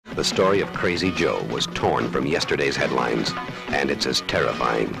The story of Crazy Joe was torn from yesterday's headlines, and it's as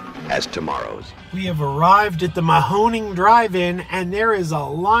terrifying as tomorrow's. We have arrived at the Mahoning Drive In, and there is a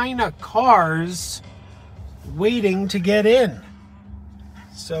line of cars waiting to get in.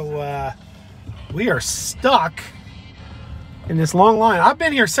 So we are stuck in this long line. I've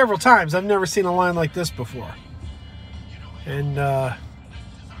been here several times. I've never seen a line like this before. And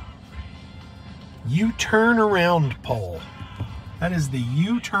U-turn around pole. That is the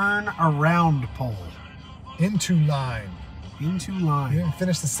U-turn around pole. Into line. Into line. You didn't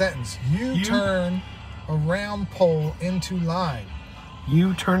finish the sentence. U-turn around pole into line.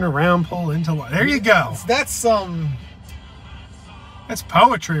 U-turn around pole into line. There you go. That's That's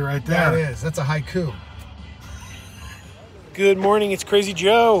poetry right there. That is. That's a haiku. Good morning. It's Crazy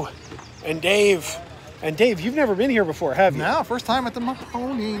Joe and Dave. And Dave, you've never been here before, have you? No, first time at the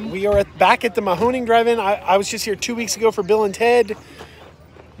Mahoning. We are back at the Mahoning Drive In. I was just here 2 weeks ago for Bill and Ted.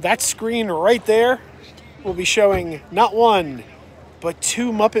 That screen right there will be showing not one, but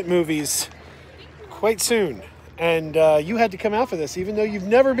 2 Muppet movies quite soon. And you had to come out for this. Even though you've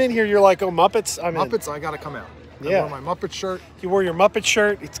never been here, you're like, oh, Muppets, I'm in. Muppets, I got to come out. Yeah. I wore my Muppet shirt. You wore your Muppet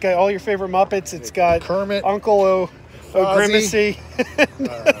shirt. It's got all your favorite Muppets. It's got Kermit, Uncle Grimacy.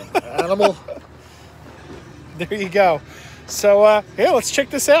 Animal. There you go. So, yeah, let's check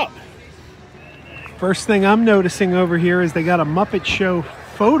this out. First thing I'm noticing over here is they got a Muppet Show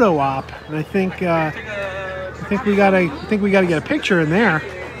photo op, and I think we gotta get a picture in there.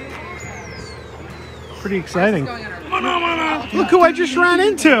 Pretty exciting. Look who I just ran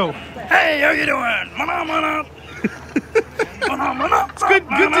into. Hey, how you doing? It's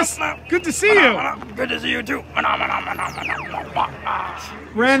good to see you. Good to see you too.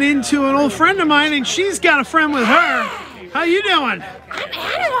 Ran into an old friend of mine, and she's got a friend with her. How you doing? I'm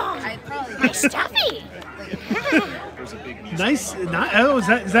Animal. My stuffy. Nice. Oh,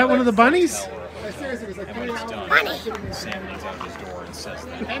 is that one of the bunnies? Bunny.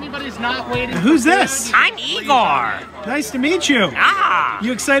 Anybody's not waiting. Who's this? I'm Igor. Nice to meet you. Ah.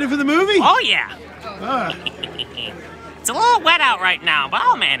 You excited for the movie? Oh yeah. It's a little wet out right now, but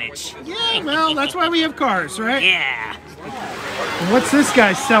I'll manage. Yeah, well, that's why we have cars, right? Yeah. And what's this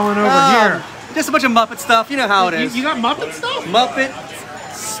guy selling over here? Just a bunch of Muppet stuff. You know how it is. You got Muppet stuff? Muppet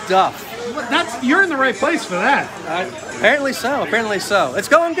stuff. You're in the right place for that. Apparently so. Apparently so. It's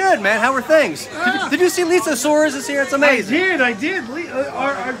going good, man. How are things? Did you see Lisa Soares is here? It's amazing. I did.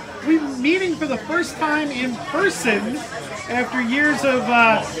 Are we meeting for the first time in person after years of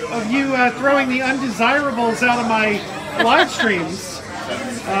you throwing the undesirables out of my live streams?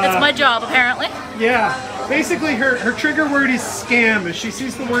 That's my job, apparently. Yeah. Basically, her trigger word is scam. If she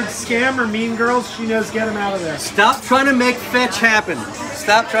sees the word scam or mean girls, she knows get them out of there. Stop trying to make fetch happen.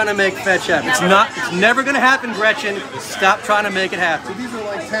 Stop trying to make fetch happen. It's never going to happen, Gretchen. Stop trying to make it happen. So these are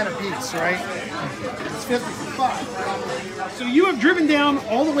like 10 apiece, right? It's 50 for 5. So you have driven down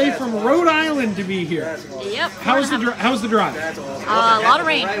all the way from Rhode Island to be here. Yep. How's the drive? A lot of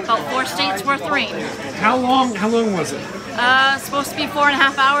rain. About 4 states worth of rain. How long was it? It's supposed to be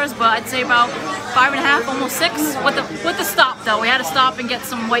 4.5 hours, but I'd say about 5.5, almost 6. With the stop though, we had to stop and get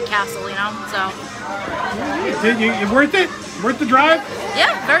some White Castle, you know. So. Did you worth it? Worth the drive?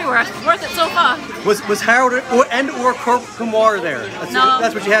 Yeah, very worth it so far. Was Harold or Kumar there?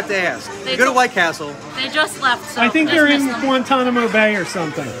 That's what you have to ask. You go to White Castle. They just left. So I think they're in Guantanamo Bay or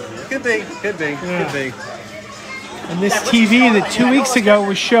something. Could be. Could be. And this TV that 2 weeks ago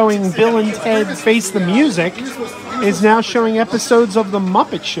was showing Bill and Ted Face the Music is now showing episodes of The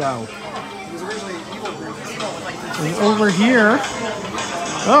Muppet Show. And over here,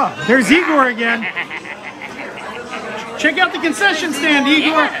 oh, there's Igor again. Check out the concession stand, Igor.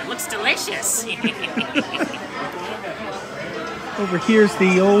 Yeah, it looks delicious. Over here's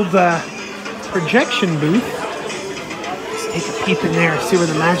the old projection booth. Let's take a peep in there, see where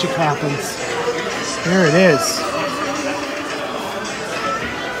the magic happens. There it is.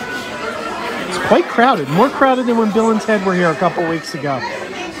 It's quite crowded, more crowded than when Bill and Ted were here a couple weeks ago.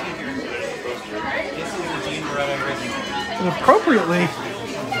 And appropriately,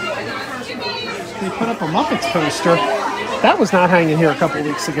 they put up a Muppets poster. That was not hanging here a couple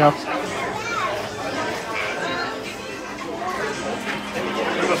weeks ago.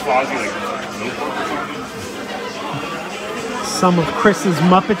 Some of Chris's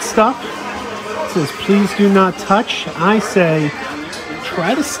Muppet stuff. It says, please do not touch. I say,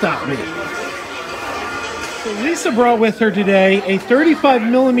 try to stop me. So Lisa brought with her today a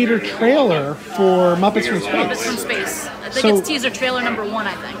 35mm trailer for Muppets from Space. Muppets from Space. I think it's teaser trailer number 1,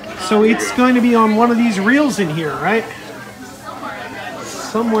 I think. So it's going to be on one of these reels in here, right?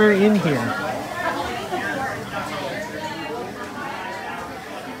 Somewhere in here.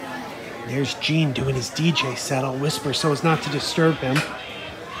 There's Gene doing his DJ set. I'll whisper so as not to disturb him.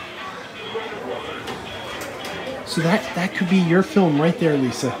 So that could be your film right there,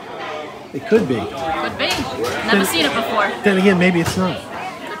 Lisa. It could be. Could be. Never seen it before. Then again, maybe it's not.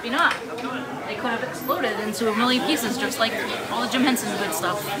 Could be not. They could have exploded into a million pieces, just like all the Jim Henson good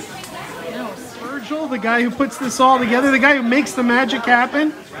stuff. Who knows? Virgil, the guy who puts this all together, the guy who makes the magic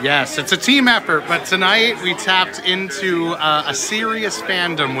happen. Yes, it's a team effort, but tonight we tapped into a serious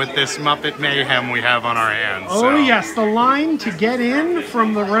fandom with this Muppet mayhem we have on our hands. Oh yes, the line to get in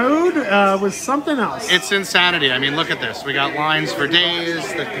from the road was something else. It's insanity. I mean, look at this. We got lines for days,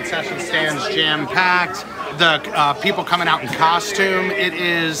 the concession stands jam-packed, the people coming out in costume. It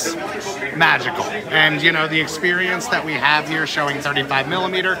is magical. And, you know, the experience that we have here showing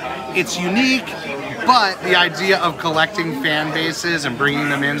 35mm, it's unique. But the idea of collecting fan bases and bringing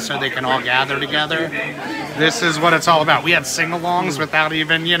them in so they can all gather together, this is what it's all about. We had sing-alongs without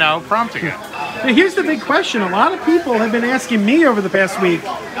even, you know, prompting it. Now here's the big question. A lot of people have been asking me over the past week,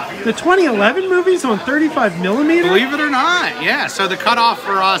 the 2011 movies on 35mm? Believe it or not, yeah. So the cutoff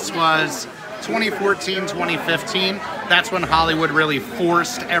for us was 2014, 2015. That's when Hollywood really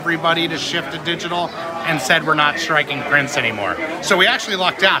forced everybody to shift to digital and said we're not striking prints anymore. So we actually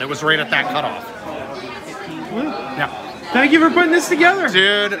lucked out. It was right at that cutoff. Yeah. Thank you for putting this together.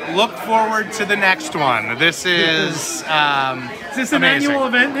 Dude, look forward to the next one. This is Is this an amazing. annual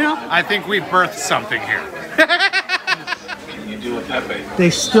event now? I think we birthed something here. They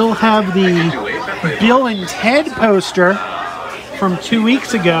still have the Bill and Ted poster from 2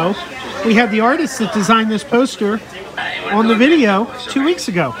 weeks ago. We had the artist that designed this poster on the video 2 weeks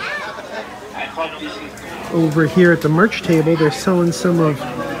ago. Over here at the merch table, they're selling some of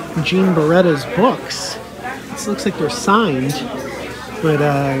Gene Beretta's books. This looks like they're signed, but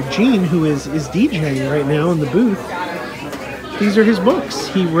Gene, who is DJing right now in the booth, these are his books.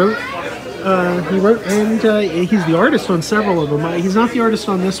 He wrote, and he's the artist on several of them. He's not the artist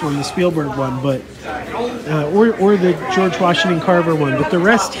on this one, the Spielberg one, but or the George Washington Carver one. But the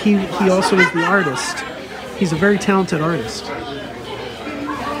rest, he also is the artist. He's a very talented artist.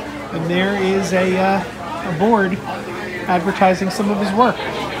 And there is a board advertising some of his work.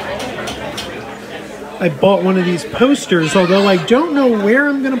 I bought one of these posters, although I don't know where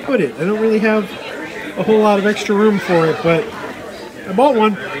I'm going to put it. I don't really have a whole lot of extra room for it, but I bought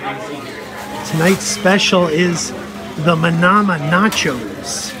one. Tonight's special is the Manama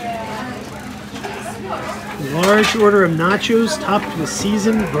Nachos. A large order of nachos topped with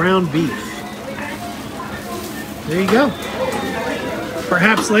seasoned ground beef. There you go.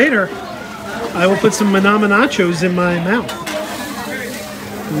 Perhaps later, I will put some Manama Nachos in my mouth.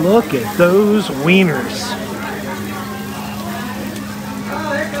 Look at those wieners.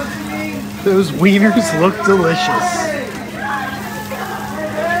 Those wieners look delicious.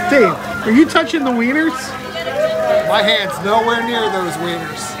 Dave, are you touching the wieners? My hand's nowhere near those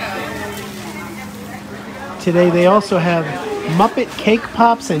wieners. Today they also have Muppet cake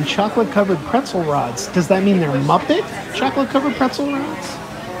pops and chocolate-covered pretzel rods. Does that mean they're Muppet chocolate-covered pretzel rods?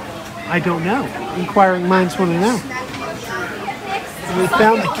 I don't know. Inquiring minds want to know. We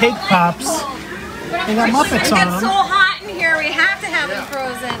found the cake pops. They got Muppets on It's so them. hot in here, we have to have them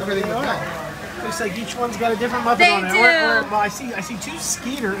frozen. Looks like each one's got a different Muppet They on it. do. Well, I see two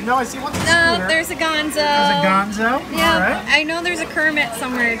Skeeter. No, I see one's a No, Scooter. there's a Gonzo. There's a Gonzo. Yeah, All right. I know there's a Kermit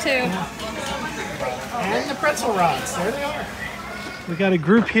somewhere too. And the pretzel rods. There they are. We got a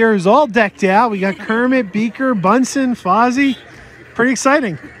group here who's all decked out. We got Kermit, Beaker, Bunsen, Fozzie. Pretty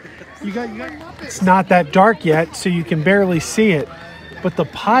exciting. You got it's not that dark yet, so you can barely see it. But the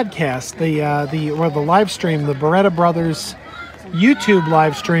podcast, the live stream, the Beretta Brothers YouTube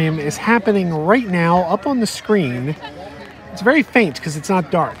live stream is happening right now up on the screen. It's very faint because it's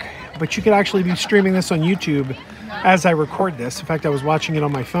not dark, but you could actually be streaming this on YouTube as I record this. In fact, I was watching it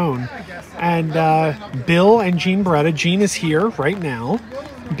on my phone. And Bill and Gene Beretta. Gene is here right now.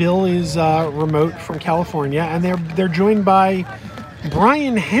 Bill is remote from California, and they're joined by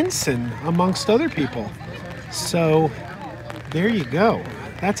Brian Henson, amongst other people. So there you go.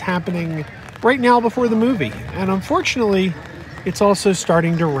 That's happening right now before the movie. And unfortunately, it's also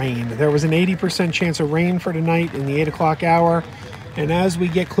starting to rain. There was an 80% chance of rain for tonight in the 8 o'clock hour. And as we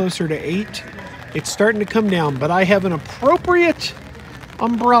get closer to 8, it's starting to come down. But I have an appropriate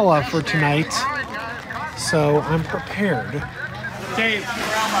umbrella for tonight, so I'm prepared. Dave,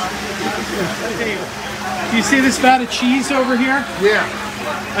 do you see this vat of cheese over here? Yeah.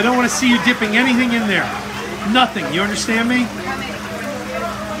 I don't want to see you dipping anything in there. Nothing. You understand me?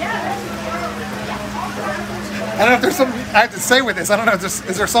 I don't know if there's some. I have to say with this. I don't know.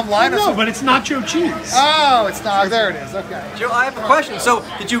 Is there some line? No, but it's nacho cheese. Oh, it's not. There it is. Okay. Joe, I have a question. So,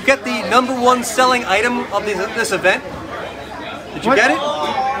 did you get the #1 selling item of this event? Did you get it?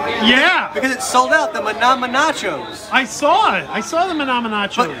 Yeah. Because it's sold out. The Manama Nachos. I saw it. I saw the Manama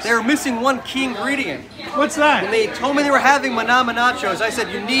Nachos. But they were missing one key ingredient. What's that? When they told me they were having Manama Nachos, I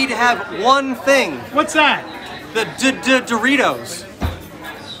said, you need to have one thing. What's that? The Doritos.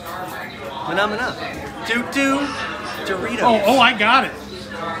 Manama. Doritos. Oh, I got it.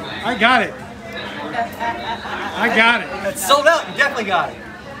 I got it. It's sold out. You definitely got it.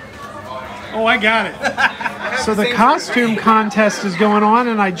 Oh, I got it. So the costume contest is going on,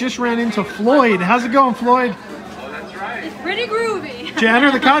 and I just ran into Floyd. How's it going, Floyd? It's pretty groovy. Did you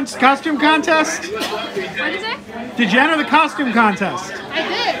enter the costume contest? What did you say? Did you enter the costume contest? I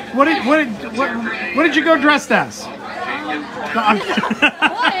did. What did you go dressed as? Floyd. I'm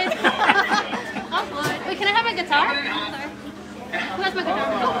Floyd. Wait, can I have my guitar? Sorry. Who has my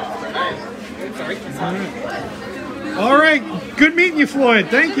guitar? All right. Good meeting you, Floyd.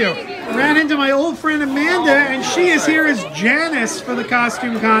 Thank you. Ran into my old friend Amanda, and she is here as Janice for the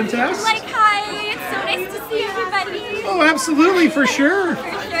costume contest. Like, hi, it's so nice to see everybody. Oh, absolutely, for sure. For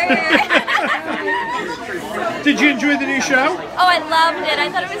sure. Did you enjoy the new show? Oh, I loved it. I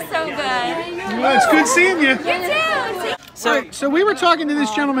thought it was so good. Well, it's good seeing you. You too. So we were talking to this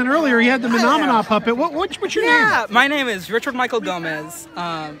gentleman earlier. He had the Menomina puppet. What's your name? Yeah, my name is Richard Michael Gomez.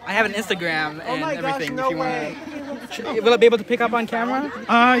 I have an Instagram and everything. If you want to, will it be able to pick up on camera?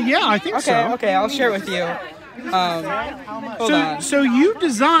 Yeah, I think so. Okay, I'll share it with you. Hold on. So you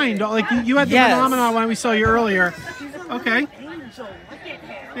designed, like you had the Menomina when we saw you earlier. Okay.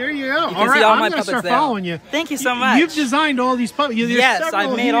 There you go. You all right, see all I'm my going to start puppets there. following you. Thank you so much. You've designed all these puppets. Yes,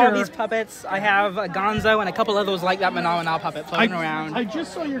 I've made all these puppets. I have a Gonzo and a couple of those like that Menomina puppet floating around. I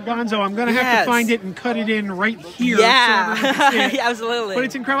just saw your Gonzo. I'm going to have to find it and cut it in right here. Yeah, so absolutely. But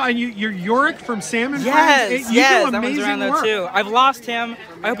it's incredible. And you're Yorick from Salmon Yes, Friends. You yes, do that one's around there work. too. I've lost him.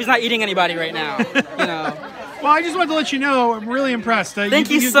 I hope he's not eating anybody right now. You know. Well, I just wanted to let you know I'm really impressed.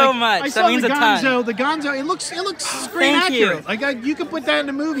 Thank you so much. I saw that means the Gonzo. a ton. The Gonzo. It looks screen Thank accurate. you. Like you could put that in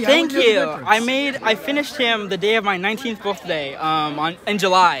a movie. Thank you. I finished him the day of my 19th birthday in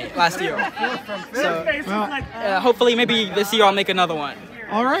July last year. So hopefully maybe this year I'll make another one.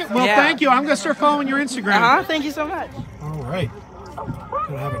 All right. Well, thank you. I'm going to start following your Instagram. Thank you so much. All right.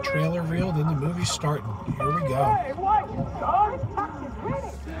 Gonna have a trailer reel, then the movie's starting. Here we go.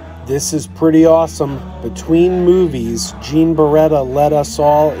 This is pretty awesome. Between movies, Gene Beretta led us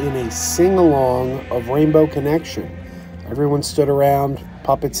all in a sing-along of Rainbow Connection. Everyone stood around,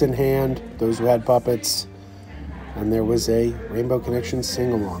 puppets in hand, those who had puppets, and there was a Rainbow Connection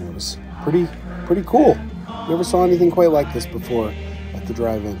sing-along. It was pretty cool. Never saw anything quite like this before at the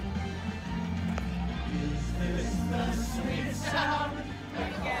drive-in.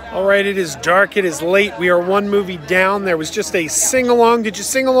 All right, it is dark, it is late. We are one movie down. There was just a sing-along. Did you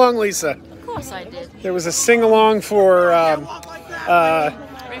sing along, Lisa? Of course I did. There was a sing-along for, I'm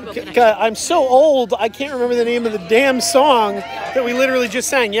so old, I can't remember the name of the damn song that we literally just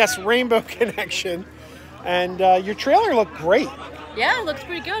sang. Yes, Rainbow Connection. And your trailer looked great. Yeah, it looks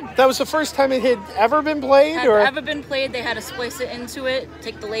pretty good. That was the first time it had ever been played? Ever been played. They had to splice it into it,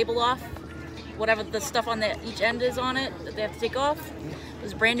 take the label off. Whatever the stuff on each end is on it that they have to take off. It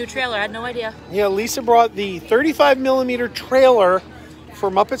was a brand new trailer. I had no idea. Yeah, Lisa brought the 35mm trailer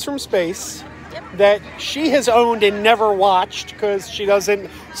for Muppets from Space that she has owned and never watched because she doesn't.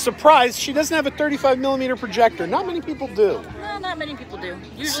 Surprise! She doesn't have a 35mm projector. Not many people do. No, not many people do.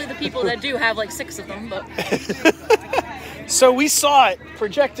 Usually the people that do have like 6 of them, but. So we saw it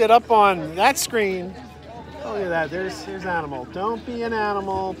projected up on that screen. Oh, look at that. There's Animal. Don't be an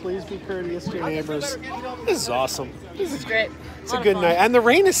animal. Please be courteous to your neighbors. This is awesome. This is great. It's a good night. And the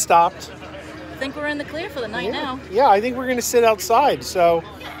rain has stopped. I think we're in the clear for the night now. Yeah, I think we're going to sit outside. So,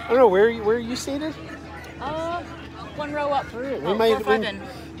 I don't know. Where are you seated? One row up. Right.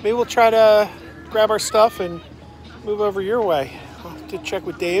 Maybe we'll try to grab our stuff and move over your way. I'll have to check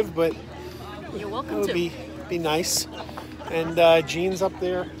with Dave, but you're welcome that would be nice. And Gene's up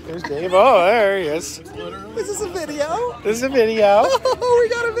there. There's Dave. Oh, there he is. Is this a video? This is a video. Oh, we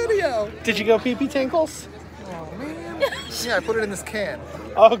got a video. Did you go pee-pee tinkles? Oh, man. Yeah, I put it in this can.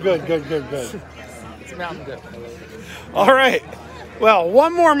 Oh, good. It's Mountain Dew. All right. Well,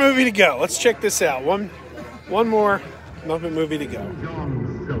 one more movie to go. Let's check this out. One more Muppet movie to go.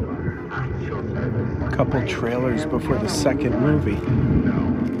 A couple trailers before the second movie.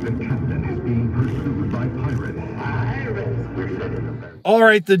 All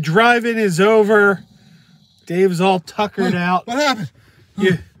right, the drive-in is over. Dave's all tuckered out. What happened?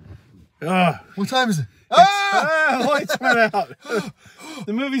 You, what time is it? Ah, lights went out.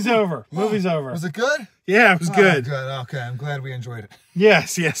 The movie's over. Movie's over. Was it good? Yeah, it was good. Good. Okay, I'm glad we enjoyed it.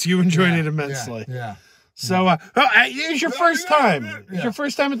 Yes, you enjoyed it immensely. Yeah. So, it's your first time. It's your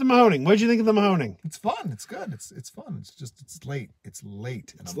first time at the Mahoning. What did you think of the Mahoning? It's fun. It's good. It's fun. It's just it's late. It's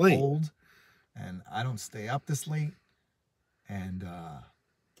late. And I'm old, and I don't stay up this late. And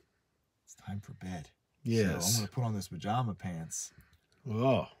it's time for bed. Yes. So I'm gonna put on those pajama pants.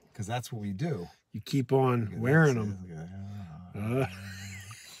 Oh, because that's what we do. You keep on wearing them.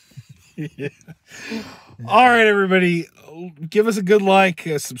 Yeah. All right, everybody, give us a good like,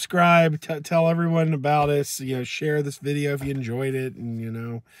 subscribe, tell everyone about us. You know, share this video if you enjoyed it,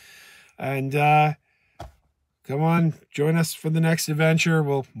 and and come on, join us for the next adventure.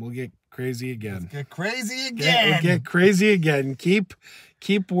 We'll get crazy again. Let's get crazy again. We'll get crazy again. Keep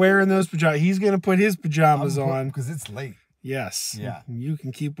wearing those pajamas. He's gonna put his pajamas on because it's late. Yes. Yeah. You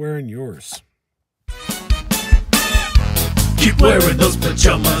can keep wearing yours. Keep wearing those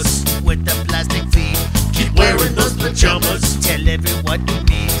pajamas with the plastic feet. Keep wearing those pajamas. Tell everyone you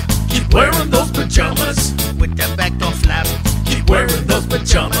meet. Keep wearing those pajamas with the back door flap. Keep wearing those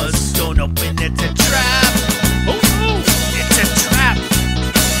pajamas. Don't open, it's a trap. Oh no, it's a trap.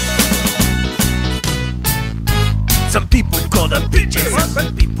 Some people call them PJs,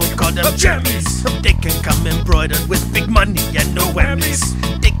 some people call them jammies. They can come embroidered with big money and no whammies.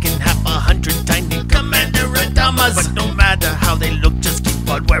 They can have 100 tiny commander pajamas, but no matter how they look, just keep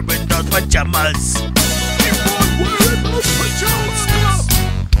on wearing those pajamas. Keep on wearing those pajamas.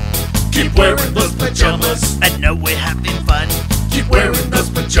 Keep wearing those pajamas. And now we're having fun. Keep wearing those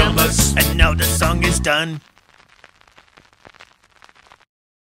pajamas. And now the song is done.